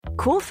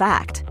Cool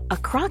fact,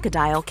 a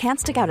crocodile can't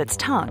stick out its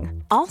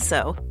tongue.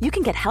 Also, you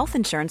can get health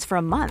insurance for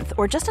a month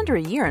or just under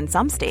a year in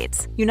some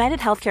states. United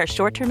Healthcare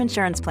short-term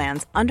insurance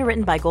plans,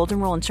 underwritten by Golden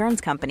Rule Insurance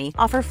Company,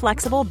 offer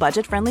flexible,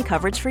 budget-friendly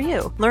coverage for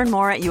you. Learn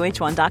more at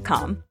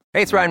uh1.com.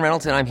 Hey, it's Ryan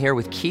Reynolds, and I'm here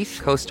with Keith,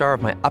 co-star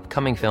of my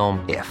upcoming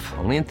film, If,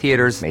 only in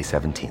theaters May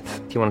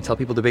 17th. Do you want to tell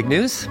people the big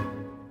news?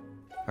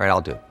 All right,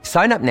 I'll do it.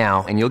 Sign up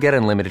now and you'll get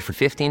unlimited for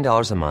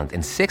 $15 a month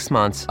and 6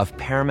 months of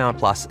Paramount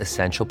Plus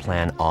Essential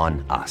Plan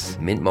on us.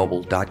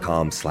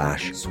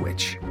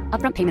 MintMobile.com/switch.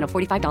 Upfront payment of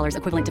 $45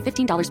 equivalent to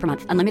 $15 per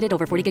month. Unlimited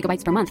over 40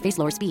 gigabytes per month. Face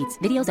lower speeds.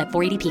 Videos at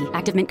 480p.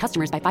 Active Mint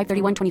customers by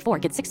 531.24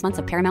 get 6 months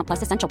of Paramount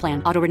Plus Essential Plan.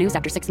 Auto renews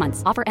after 6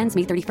 months. Offer ends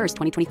May 31st,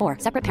 2024.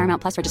 Separate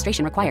Paramount Plus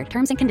registration required.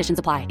 Terms and conditions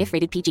apply if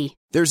rated PG.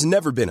 There's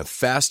never been a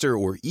faster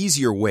or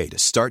easier way to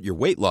start your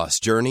weight loss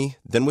journey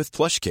than with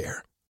PlushCare.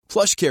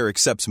 PlushCare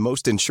accepts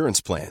most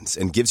insurance plans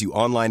and gives you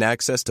online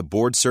access to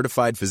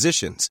board-certified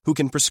physicians who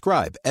can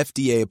prescribe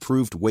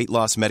FDA-approved weight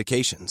loss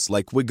medications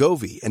like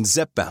Wegovy and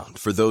Zepbound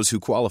for those who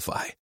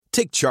qualify.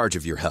 Take charge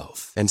of your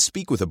health and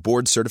speak with a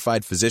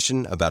board-certified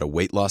physician about a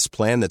weight loss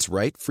plan that's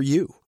right for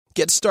you.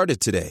 Get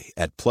started today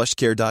at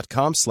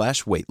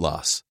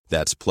plushcare.com/weightloss.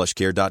 That's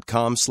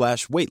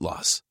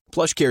plushcare.com/weightloss.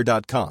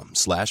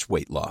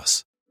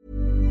 plushcare.com/weightloss.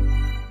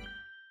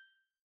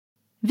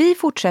 Vi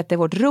fortsätter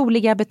vårt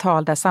roliga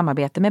betalda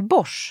samarbete med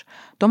Bosch.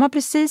 De har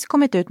precis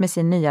kommit ut med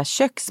sin nya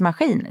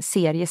köksmaskin,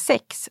 serie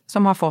 6,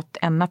 som har fått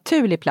en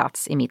naturlig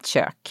plats i mitt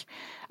kök.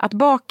 Att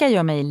baka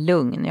gör mig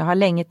lugn. Jag har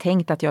länge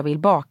tänkt att jag vill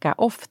baka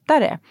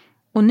oftare.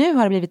 Och nu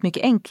har det blivit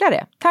mycket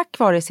enklare, tack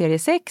vare serie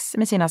 6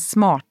 med sina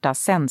smarta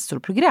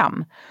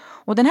sensorprogram.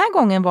 Och den här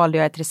gången valde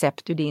jag ett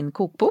recept ur din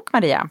kokbok,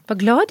 Maria. Vad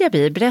glad jag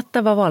blir.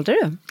 Berätta, vad valde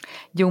du?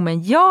 Jo,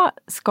 men jag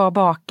ska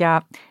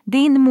baka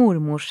din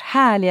mormors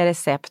härliga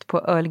recept på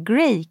Earl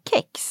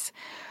Grey-kex.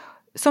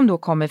 Som då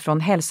kommer från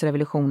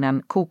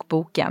Hälsorevolutionen,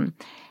 kokboken.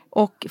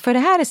 Och för det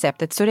här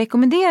receptet så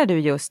rekommenderar du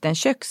just en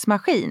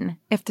köksmaskin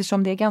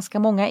eftersom det är ganska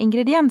många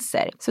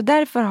ingredienser. Så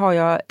därför har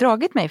jag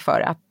dragit mig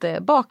för att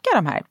baka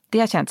de här. Det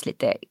har känts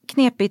lite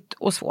knepigt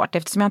och svårt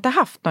eftersom jag inte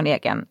haft någon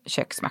egen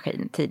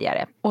köksmaskin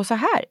tidigare. Och så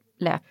här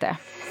lät det.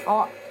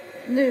 Ja,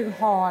 nu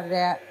har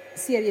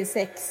serie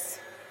 6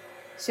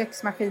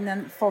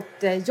 köksmaskinen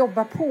fått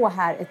jobba på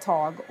här ett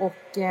tag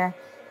och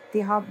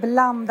det har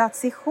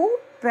blandats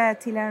ihop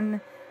till en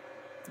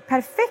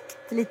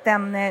perfekt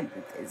liten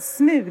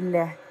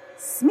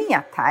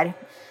smulsmet här.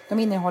 De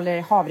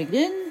innehåller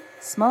havregryn,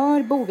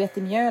 smör,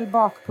 bovetemjöl,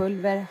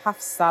 bakpulver,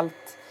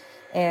 havssalt,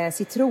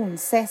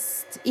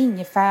 citronzest,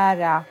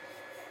 ingefära,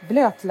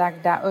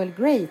 blötlagda Earl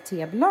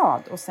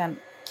Grey-teblad och sen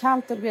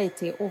kallt Earl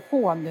Grey-te och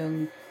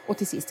honung och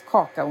till sist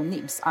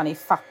kakaonibs. Ja, ni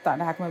fattar,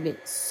 det här kommer bli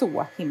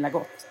så himla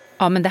gott.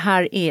 Ja, men det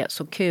här är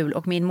så kul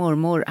och min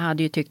mormor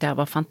hade ju tyckt det här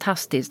var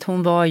fantastiskt.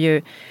 Hon var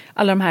ju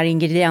alla de här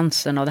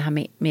ingredienserna och det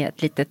här med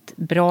ett litet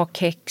bra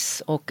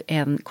kex och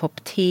en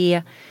kopp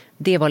te.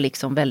 Det var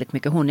liksom väldigt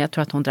mycket hon. Jag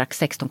tror att hon drack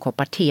 16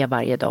 koppar te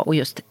varje dag och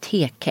just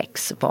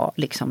tekex var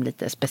liksom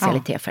lite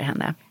specialitet för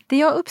henne. Det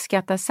jag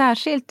uppskattar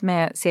särskilt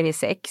med serie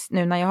 6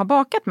 nu när jag har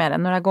bakat med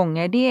den några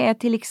gånger, det är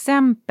till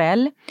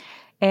exempel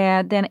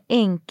den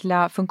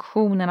enkla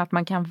funktionen att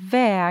man kan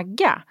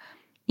väga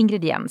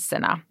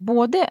ingredienserna.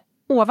 Både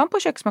ovanpå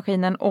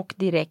köksmaskinen och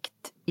direkt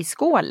i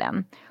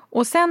skålen.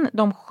 Och sen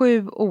de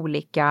 7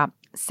 olika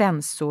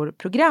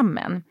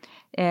sensorprogrammen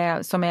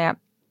som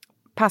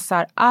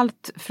passar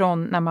allt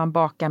från när man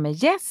bakar med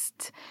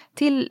jäst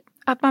till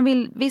att man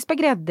vill vispa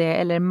grädde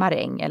eller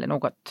maräng eller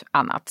något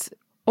annat.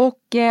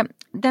 Och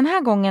den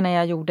här gången när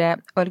jag gjorde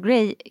Earl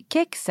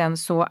Grey-kexen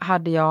så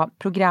hade jag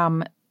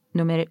program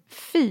nummer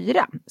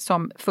 4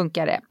 som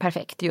funkade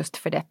perfekt just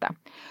för detta.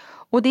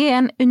 Och det är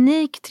en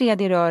unik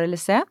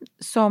 3D-rörelse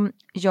som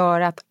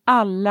gör att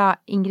alla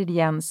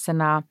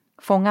ingredienserna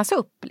fångas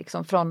upp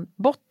liksom från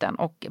botten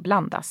och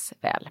blandas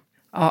väl.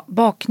 Ja,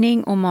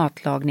 bakning och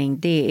matlagning,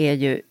 det är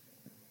ju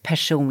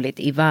personligt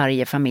i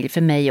varje familj,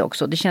 för mig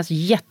också. Det känns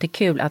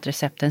jättekul att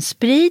recepten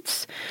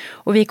sprids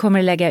och vi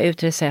kommer lägga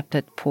ut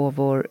receptet på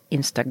vår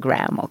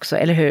Instagram också,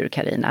 eller hur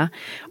Carina?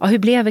 Ja, hur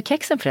blev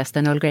kexen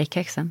förresten, Earl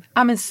Grey-kexen?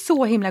 Ja, men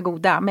så himla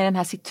goda med den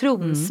här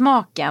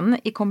citronsmaken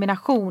i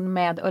kombination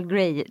med Earl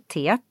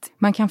Grey-teet.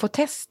 Man kan få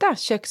testa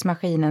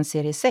köksmaskinen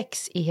serie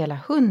 6 i hela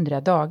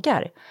 100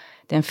 dagar.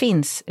 Den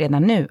finns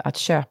redan nu att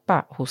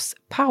köpa hos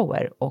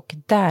Power och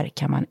där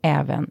kan man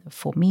även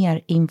få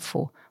mer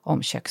info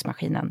om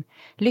köksmaskinen.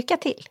 Lycka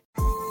till!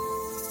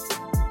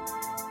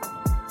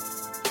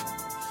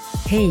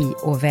 Hej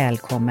och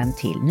välkommen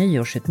till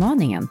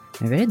nyårsutmaningen.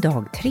 Nu är det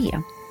dag 3.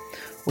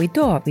 Och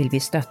idag vill vi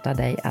stötta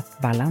dig att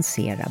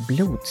balansera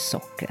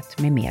blodsockret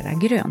med mera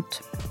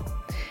grönt.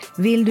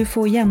 Vill du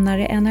få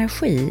jämnare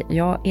energi?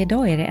 Ja,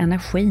 idag är det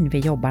energin vi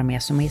jobbar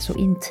med som är så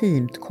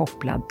intimt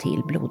kopplad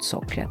till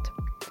blodsockret.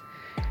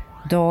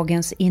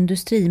 Dagens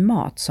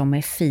industrimat som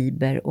är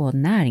fiber och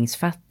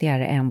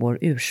näringsfattigare än vår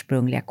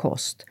ursprungliga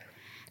kost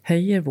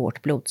höjer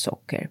vårt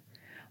blodsocker.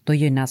 Då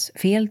gynnas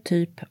fel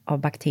typ av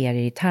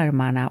bakterier i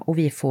tarmarna och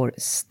vi får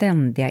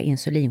ständiga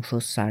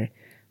insulinskjutsar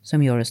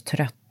som gör oss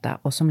trötta nytta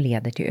och som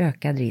leder till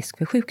ökad risk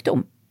för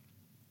sjukdom.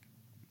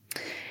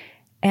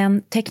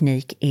 En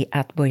teknik är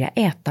att börja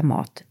äta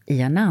mat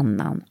i en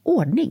annan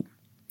ordning.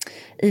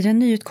 I den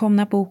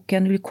nyutkomna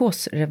boken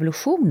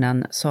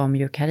Glukosrevolutionen, som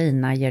ju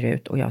Carina ger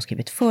ut och jag har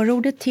skrivit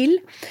förordet till,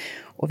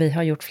 och vi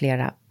har gjort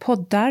flera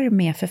poddar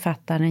med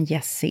författaren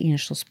Jesse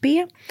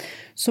Inchospe,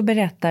 så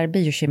berättar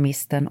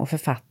biokemisten och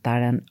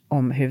författaren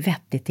om hur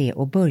vettigt det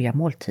är att börja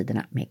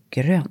måltiderna med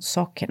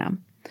grönsakerna.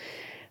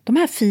 De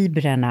här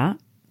fibrerna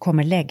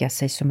kommer lägga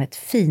sig som ett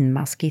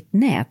finmaskigt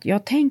nät.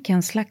 Jag tänker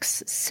en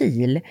slags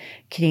sil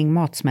kring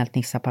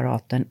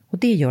matsmältningsapparaten, och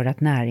det gör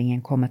att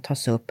näringen kommer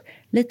tas upp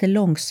lite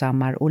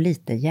långsammare och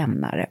lite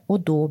jämnare, och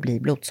då blir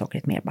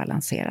blodsockret mer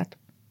balanserat.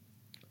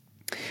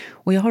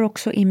 Och jag har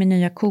också i min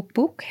nya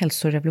kokbok,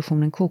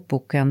 Hälsorevolutionen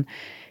kokboken,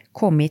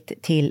 kommit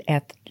till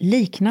ett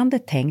liknande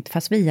tänkt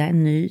fast via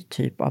en ny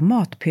typ av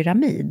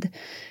matpyramid.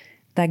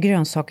 Där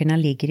grönsakerna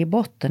ligger i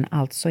botten,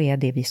 alltså är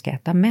det vi ska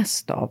äta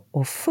mest av.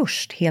 Och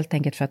först, helt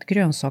enkelt för att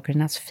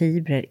grönsakernas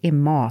fibrer är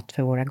mat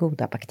för våra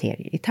goda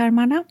bakterier i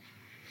tarmarna.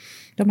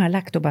 De här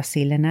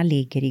laktobacillerna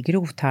ligger i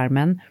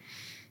grovtarmen,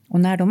 och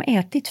när de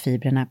ätit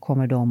fibrerna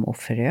kommer de att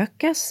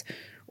förökas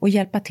och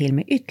hjälpa till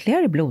med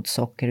ytterligare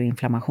blodsocker och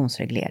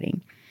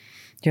inflammationsreglering.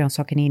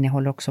 Grönsakerna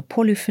innehåller också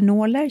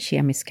polyfenoler,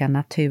 kemiska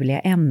naturliga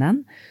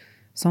ämnen,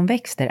 som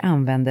växter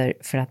använder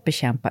för att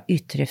bekämpa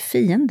yttre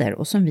fiender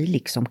och som vi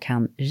liksom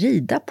kan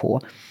rida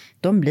på.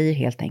 De blir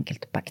helt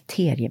enkelt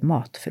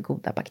bakteriemat för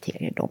goda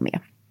bakterier de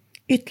är.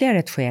 Ytterligare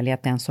ett skäl är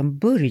att den som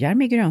börjar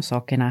med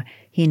grönsakerna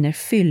hinner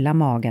fylla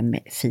magen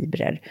med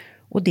fibrer.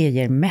 Och det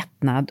ger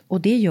mättnad,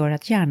 och det gör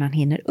att hjärnan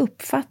hinner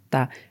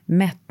uppfatta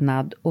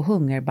mättnad och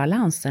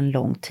hungerbalansen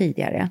långt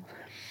tidigare.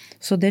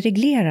 Så det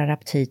reglerar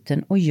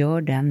aptiten och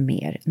gör den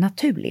mer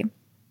naturlig.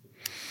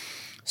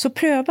 Så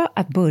pröva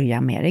att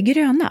börja med det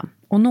gröna.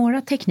 Och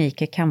några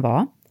tekniker kan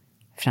vara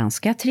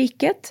franska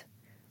tricket,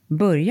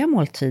 börja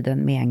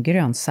måltiden med en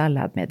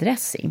grönsallad med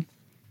dressing.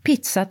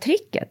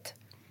 Pizzatricket,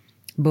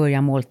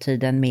 börja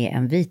måltiden med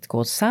en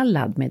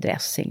vitkålssallad med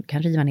dressing.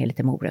 Kan riva ner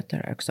lite morötter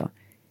här också.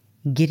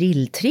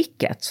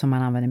 Grilltricket, som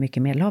man använder mycket i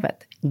Medelhavet.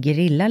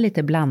 Grilla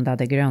lite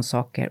blandade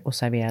grönsaker och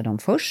servera dem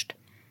först.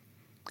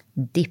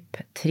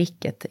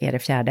 Dipptricket är det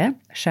fjärde.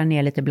 Skär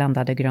ner lite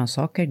blandade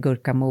grönsaker,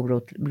 gurka,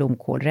 morot,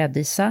 blomkål,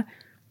 rädisa.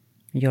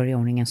 Gör i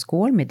ordning en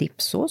skål med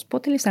dippsås på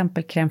till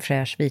exempel crème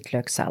fraîche,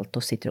 vitlök, salt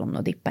och citron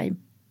och dippa i.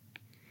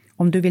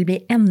 Om du vill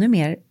bli ännu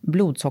mer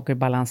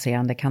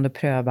blodsockerbalanserande kan du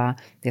pröva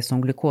det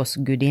som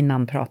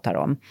glukosgudinnan pratar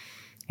om.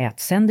 Ät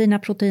sen dina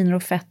proteiner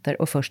och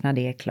fetter och först när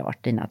det är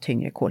klart dina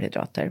tyngre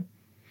kolhydrater.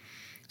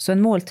 Så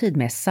en måltid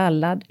med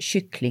sallad,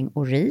 kyckling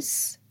och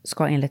ris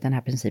ska enligt den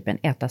här principen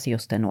ätas i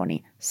just den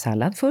ordning.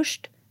 Sallad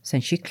först,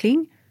 sen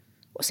kyckling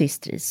och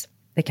sist ris.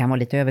 Det kan vara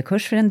lite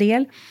överkurs för en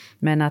del,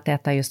 men att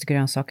äta just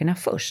grönsakerna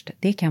först,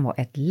 det kan vara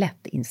ett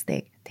lätt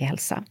insteg till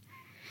hälsa.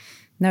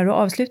 När du har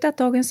avslutat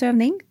dagens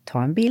övning,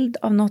 ta en bild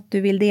av något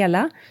du vill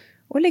dela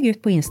och lägg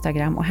ut på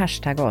Instagram och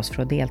hashtagga oss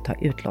för att delta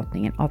i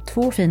utlottningen av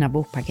 2 fina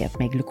bokpaket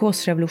med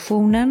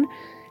Glukosrevolutionen,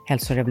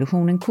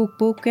 Hälsorevolutionen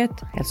kokboket,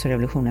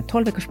 Hälsorevolutionen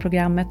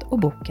 12-veckorsprogrammet och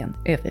boken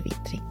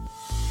Övervittring.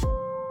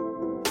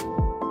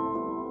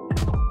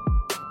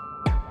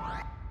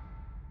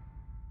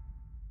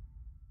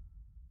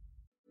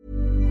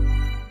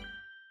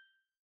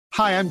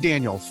 Hi, I'm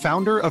Daniel,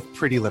 founder of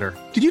Pretty Litter.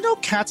 Did you know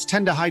cats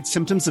tend to hide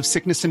symptoms of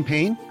sickness and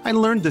pain? I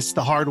learned this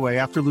the hard way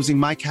after losing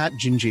my cat,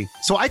 Gingy.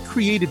 So I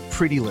created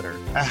Pretty Litter,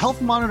 a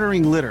health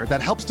monitoring litter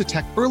that helps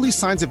detect early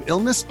signs of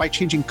illness by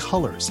changing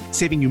colors,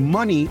 saving you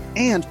money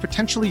and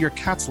potentially your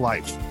cat's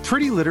life.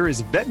 Pretty Litter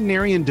is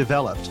veterinarian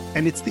developed,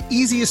 and it's the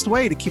easiest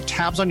way to keep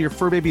tabs on your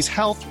fur baby's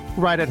health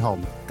right at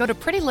home. Go to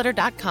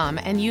prettylitter.com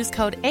and use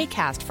code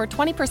ACAST for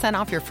 20%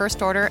 off your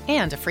first order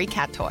and a free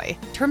cat toy.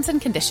 Terms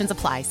and conditions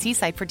apply. See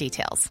site for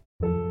details.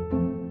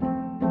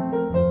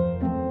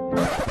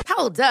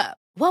 Hold up.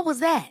 What was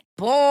that?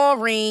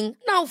 Boring.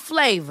 No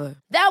flavor.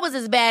 That was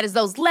as bad as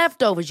those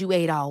leftovers you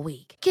ate all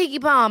week. Keke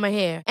Palmer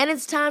here, and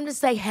it's time to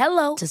say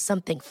hello to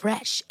something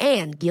fresh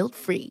and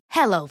guilt-free.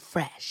 Hello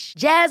Fresh.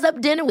 Jazz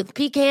up dinner with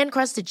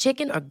pecan-crusted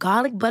chicken or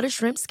garlic butter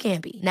shrimp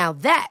scampi. Now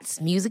that's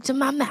music to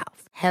my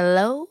mouth.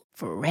 Hello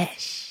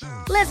Fresh.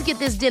 Let's get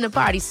this dinner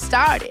party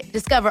started.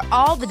 Discover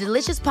all the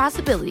delicious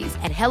possibilities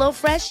at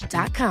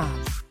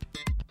hellofresh.com.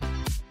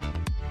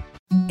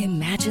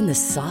 Imagine the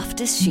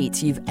softest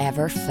sheets you've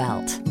ever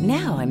felt.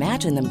 Now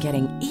imagine them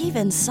getting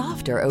even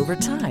softer over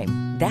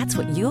time. That's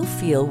what you'll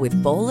feel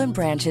with Boll &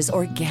 Branch's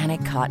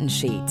organic cotton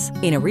sheets.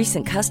 In a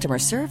recent customer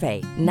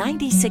survey,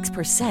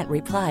 96%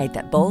 replied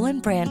that Boll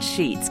 & Branch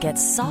sheets get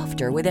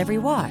softer with every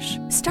wash.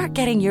 Start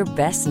getting your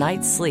best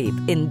night's sleep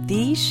in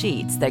these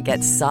sheets that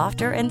get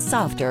softer and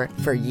softer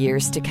for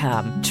years to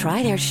come.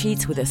 Try their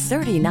sheets with a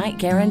 30-night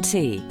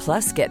guarantee.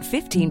 Plus, get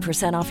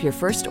 15% off your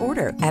first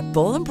order at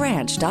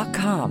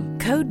bollandbranch.com.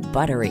 Code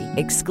BUTTERY.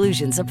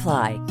 Exclusions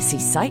apply. See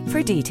site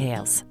for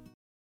details.